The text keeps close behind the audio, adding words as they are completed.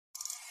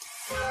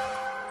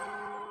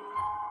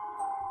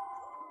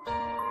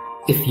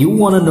If you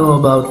want to know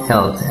about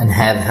health and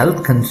have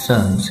health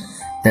concerns,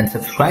 then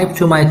subscribe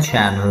to my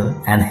channel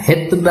and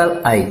hit the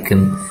bell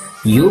icon.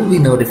 You'll be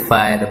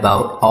notified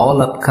about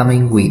all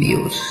upcoming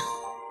videos.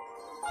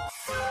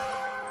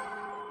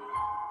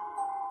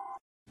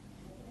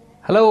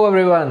 Hello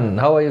everyone,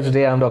 how are you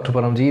today? I'm Dr.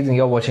 Paramjeet and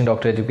you're watching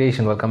Dr.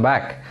 Education. Welcome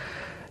back.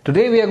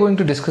 Today we are going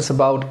to discuss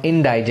about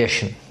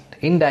indigestion.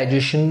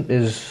 Indigestion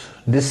is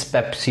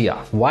dyspepsia.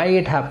 Why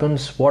it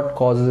happens, what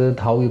causes it,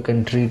 how you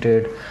can treat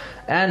it,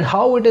 and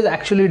how it is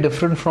actually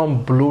different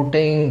from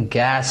bloating,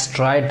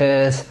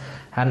 gastritis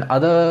and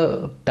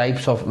other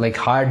types of like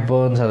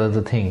heartburns and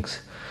other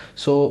things.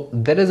 So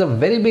there is a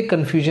very big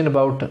confusion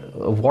about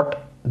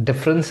what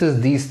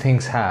differences these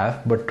things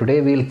have, but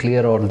today we'll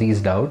clear all these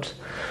doubts.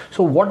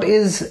 So what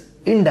is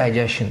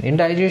indigestion?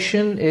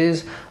 Indigestion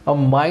is a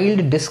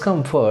mild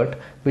discomfort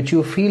which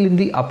you feel in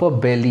the upper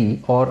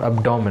belly or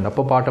abdomen,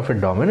 upper part of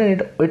abdomen,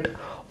 and it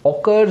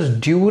occurs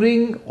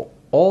during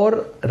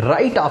or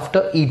right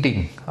after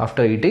eating.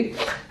 After eating,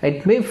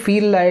 it may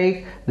feel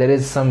like there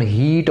is some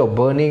heat or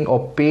burning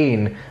or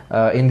pain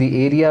in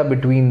the area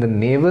between the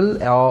navel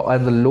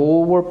and the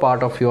lower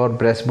part of your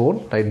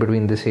breastbone, right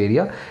between this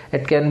area.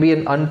 It can be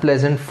an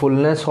unpleasant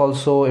fullness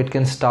also. It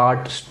can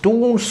start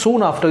too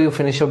soon after you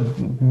finish a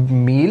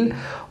meal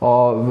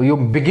or you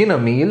begin a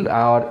meal,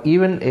 or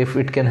even if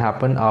it can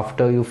happen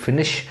after you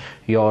finish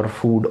your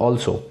food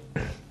also.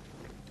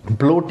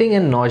 Bloating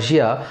and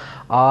nausea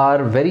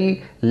are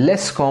very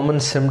less common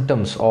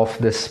symptoms of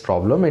this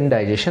problem,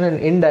 indigestion, and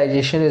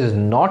indigestion is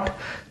not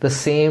the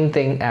same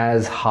thing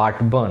as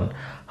heartburn.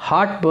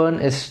 Heartburn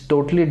is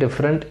totally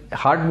different.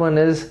 Heartburn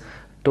is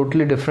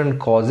totally different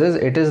causes.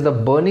 It is the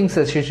burning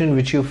sensation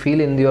which you feel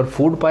in your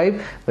food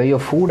pipe, where your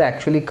food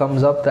actually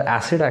comes up, the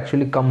acid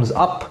actually comes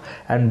up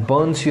and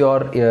burns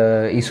your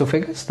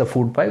esophagus, the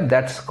food pipe.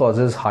 That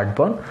causes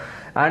heartburn,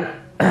 and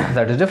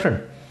that is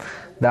different.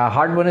 The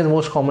heartburn is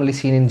most commonly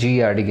seen in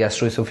GERD,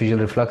 gastroesophageal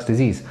reflux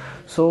disease.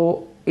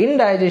 So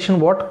indigestion,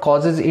 what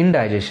causes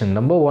indigestion?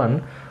 Number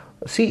one,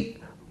 see,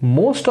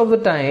 most of the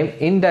time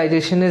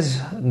indigestion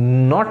is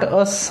not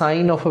a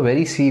sign of a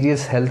very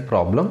serious health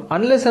problem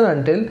unless and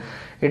until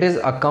it is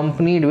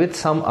accompanied with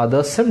some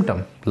other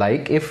symptom.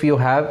 Like if you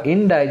have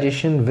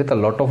indigestion with a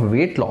lot of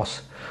weight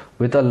loss,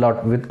 with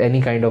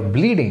any kind of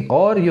bleeding,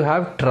 or you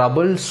have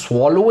trouble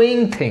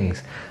swallowing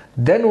things,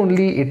 then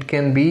only it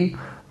can be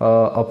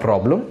a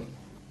problem.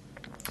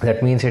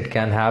 That means it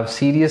can have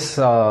serious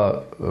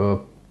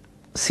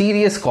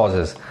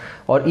causes.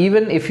 Or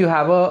even if you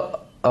have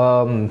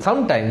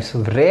sometimes,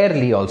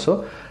 rarely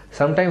also,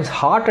 sometimes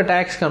heart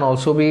attacks can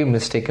also be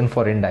mistaken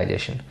for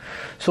indigestion.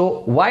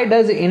 So why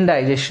does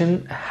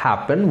indigestion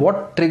happen?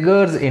 What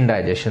triggers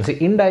indigestion? See,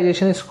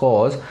 indigestion is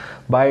caused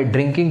by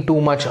drinking too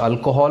much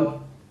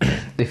alcohol.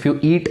 If you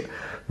eat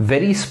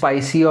very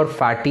spicy or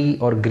fatty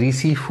or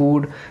greasy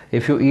food,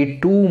 if you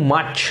eat too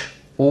much,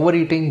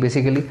 overeating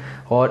basically,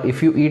 or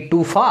if you eat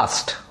too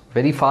fast,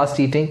 very fast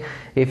eating,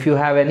 if you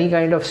have any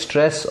kind of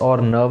stress or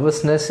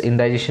nervousness,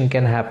 indigestion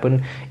can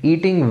happen.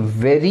 Eating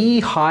very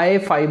high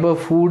fiber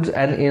foods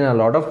and in a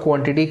lot of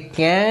quantity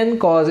can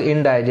cause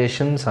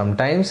indigestion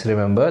sometimes.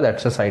 Remember,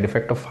 that's a side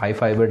effect of high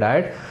fiber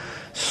diet.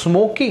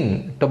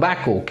 Smoking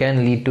tobacco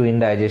can lead to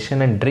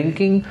indigestion, and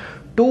drinking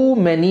too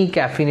many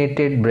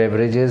caffeinated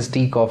beverages,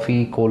 tea,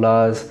 coffee,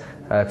 colas,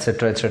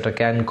 etc.,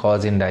 can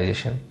cause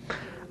indigestion.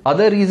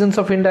 Other reasons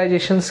of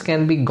indigestions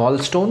can be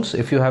gallstones.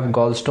 If you have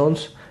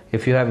gallstones,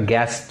 if you have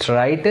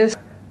gastritis,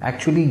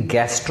 actually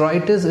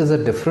gastritis is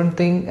a different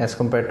thing as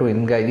compared to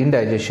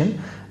indigestion.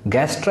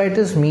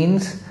 Gastritis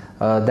means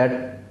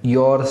that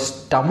your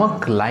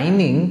stomach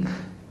lining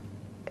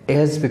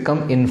has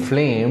become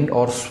inflamed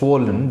or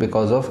swollen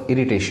because of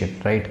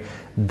irritation, right?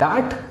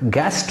 That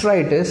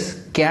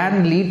gastritis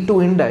can lead to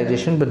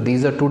indigestion, but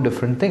these are two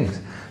different things.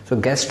 So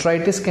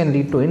gastritis can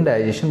lead to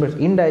indigestion, but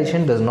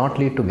indigestion does not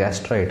lead to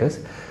gastritis.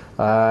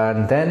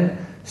 And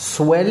then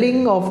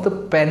swelling of the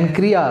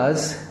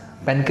pancreas,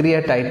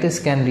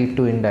 pancreatitis, can lead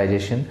to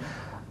indigestion.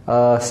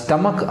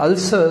 Stomach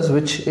ulcers,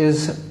 which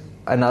is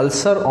an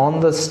ulcer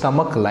on the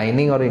stomach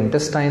lining or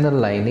intestinal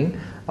lining,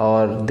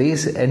 or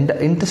these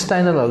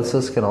intestinal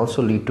ulcers can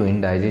also lead to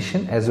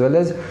indigestion, as well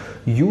as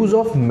use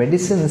of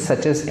medicines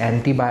such as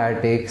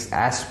antibiotics,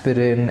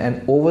 aspirin,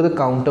 and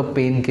over-the-counter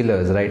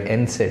painkillers, right,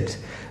 NSAIDs.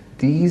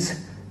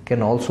 These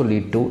can also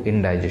lead to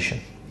indigestion.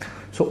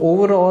 So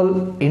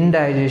overall,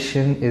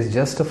 indigestion is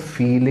just a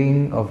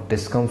feeling of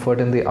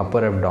discomfort in the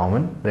upper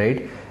abdomen,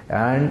 right?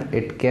 And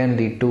it can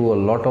lead to a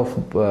lot of,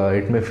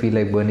 it may feel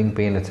like burning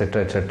pain,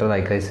 etc.,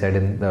 like I said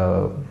in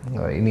the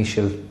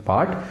initial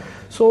part.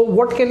 So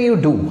what can you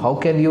do? How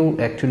can you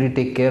actually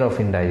take care of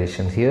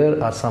indigestion? Here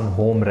are some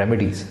home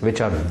remedies which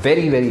are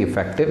very, very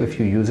effective if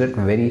you use it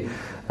very,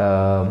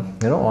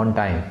 on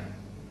time.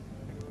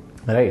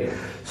 Right.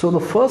 So the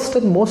first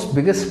and most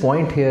biggest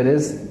point here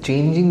is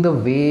changing the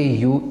way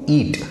you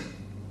eat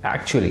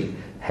actually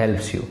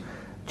helps you.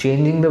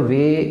 Changing the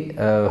way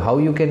how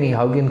you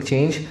can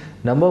change.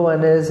 Number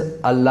one is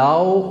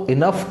allow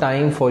enough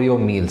time for your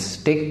meals.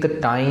 Take the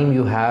time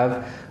you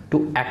have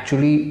to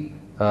actually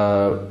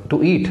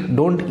to eat.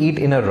 Don't eat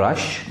in a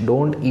rush.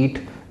 Don't eat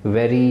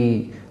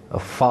very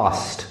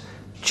fast.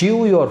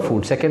 Chew your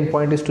food. Second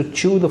point is to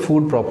chew the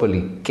food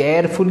properly,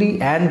 carefully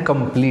and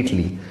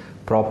completely.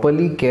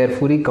 Properly,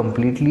 carefully,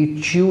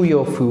 completely chew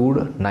your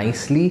food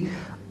nicely.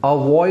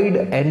 Avoid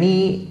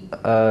any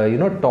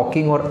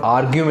talking or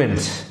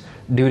arguments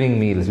during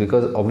meals,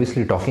 because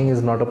obviously talking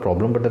is not a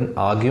problem, but in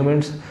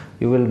arguments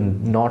you will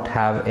not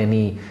have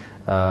any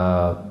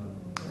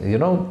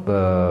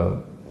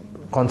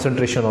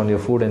concentration on your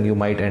food, and you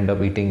might end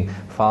up eating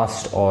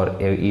fast or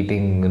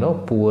eating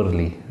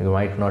poorly. You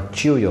might not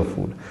chew your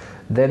food.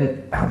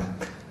 Then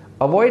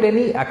avoid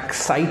any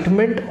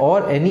excitement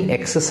or any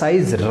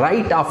exercise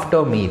right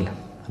after meal.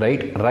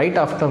 Right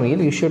after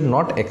meal you should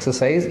not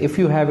exercise if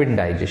you have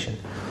indigestion.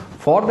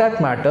 For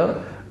that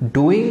matter,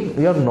 doing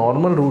your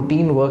normal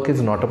routine work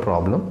is not a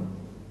problem,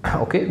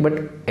 okay, but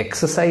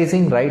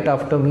exercising right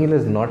after meal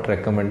is not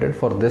recommended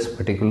for this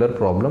particular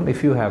problem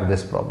if you have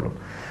this problem.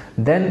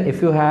 Then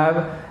if you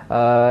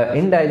have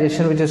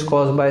indigestion which is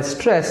caused by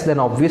stress, then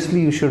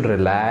obviously you should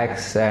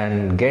relax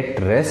and get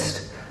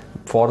rest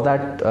for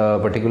that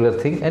particular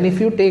thing. And if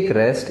you take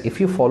rest, if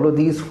you follow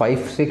these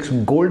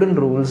 5-6 golden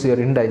rules, your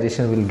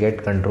indigestion will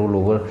get control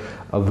over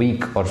a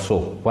week or so,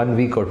 1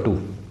 week or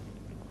 2.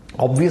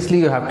 Obviously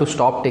you have to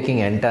stop taking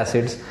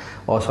antacids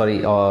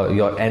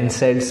your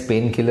NSAIDs,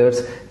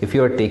 painkillers, if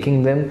you are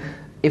taking them.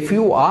 If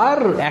you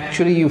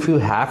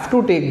have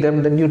to take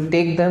them, then you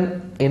take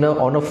them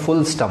on a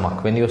full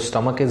stomach, when your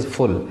stomach is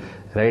full,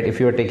 right? If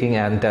you are taking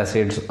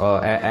antacids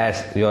or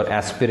your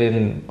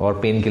aspirin or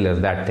painkillers,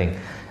 that thing.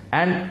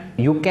 And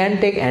you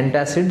can take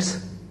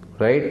antacids,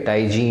 right,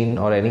 Digene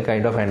or any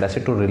kind of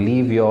antacid to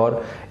relieve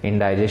your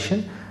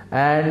indigestion.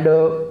 And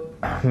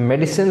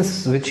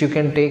medicines which you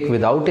can take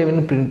without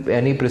even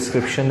any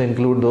prescription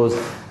include those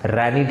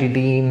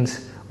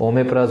ranitidines,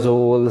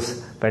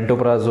 omeprazoles,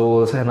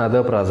 pentoprazoles and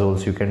other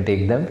prazoles. You can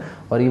take them,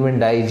 or even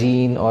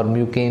Digene or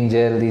Mucain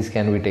gel, these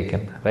can be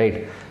taken,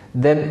 right?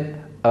 Then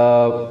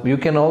you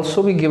can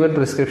also be given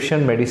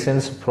prescription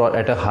medicines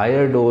at a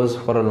higher dose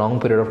for a long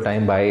period of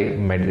time by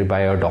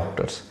your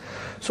doctors.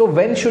 So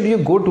when should you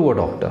go to a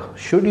doctor?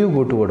 Should you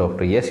go to a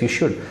doctor? Yes, you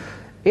should.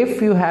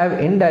 If you have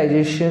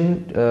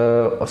indigestion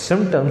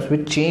symptoms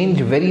which change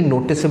very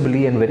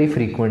noticeably and very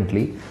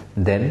frequently,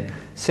 then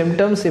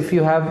symptoms, if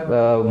you have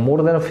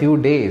more than a few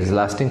days,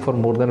 lasting for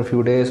more than a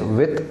few days,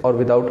 with or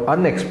without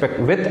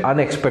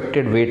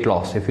unexpected weight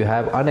loss, if you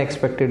have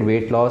unexpected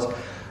weight loss,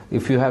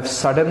 if you have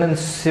sudden and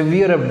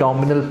severe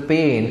abdominal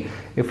pain,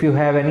 if you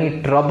have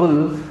any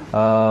trouble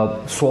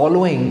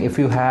swallowing, if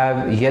you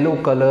have yellow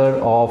color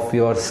of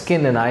your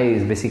skin and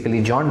eyes,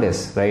 basically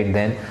jaundice, right?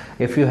 Then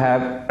if you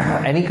have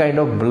any kind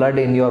of blood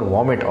in your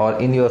vomit or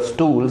in your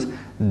stools,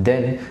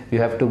 then you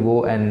have to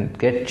go and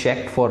get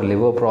checked for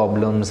liver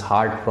problems,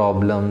 heart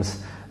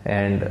problems,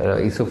 and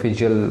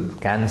esophageal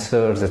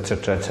cancers,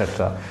 etc.,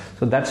 etc.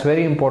 So that's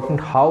very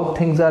important. How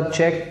things are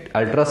checked: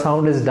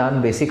 ultrasound is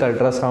done, basic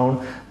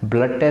ultrasound,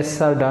 blood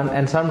tests are done,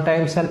 and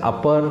sometimes an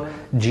upper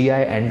GI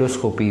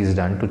endoscopy is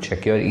done to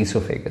check your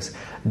esophagus.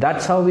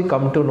 That's how we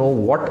come to know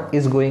what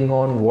is going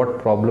on, what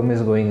problem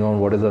is going on,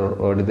 what is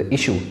the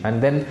issue,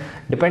 and then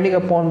depending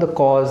upon the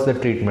cause, the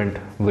treatment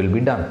will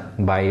be done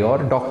by your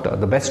doctor.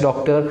 The best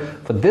doctor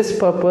for this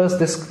purpose,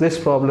 this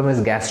problem, is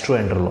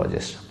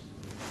gastroenterologist.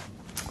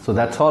 So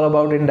that's all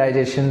about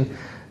indigestion,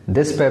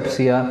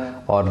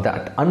 dyspepsia, or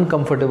that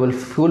uncomfortable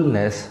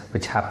fullness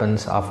which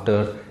happens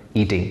after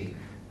eating.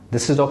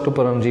 This is Dr.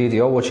 Paramjeet.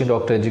 You're watching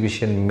Dr.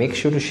 Education. Make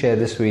sure to share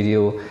this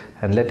video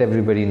and let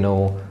everybody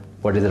know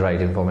what is the right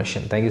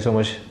information. Thank you so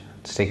much.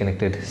 Stay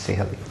connected. Stay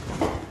healthy.